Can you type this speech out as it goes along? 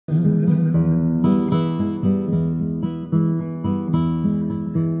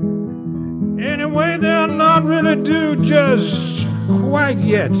can't really do just quite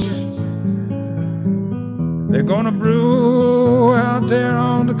yet. They're gonna brew out there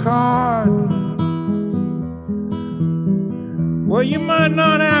on the card. Well, you might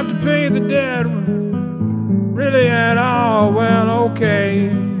not have to pay the debt really at all. Well, okay,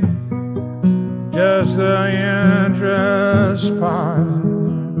 just the interest part.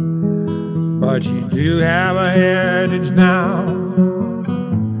 But you do have a heritage now,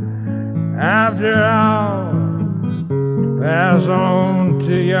 after all, to pass on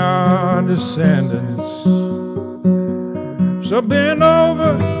to your descendants. So bend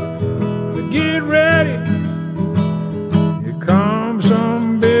over and get ready. Here comes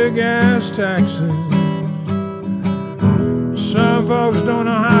some big ass taxes. Some folks don't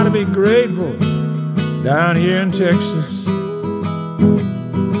know how to be grateful down here in Texas.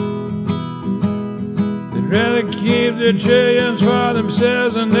 They'd rather keep their trillions for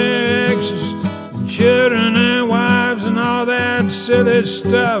themselves and their exes, and children and wives and all that silly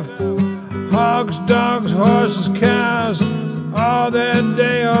stuff. Hogs, dogs, horses, cows, all that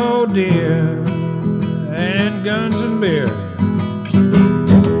day, oh dear, and guns and beer.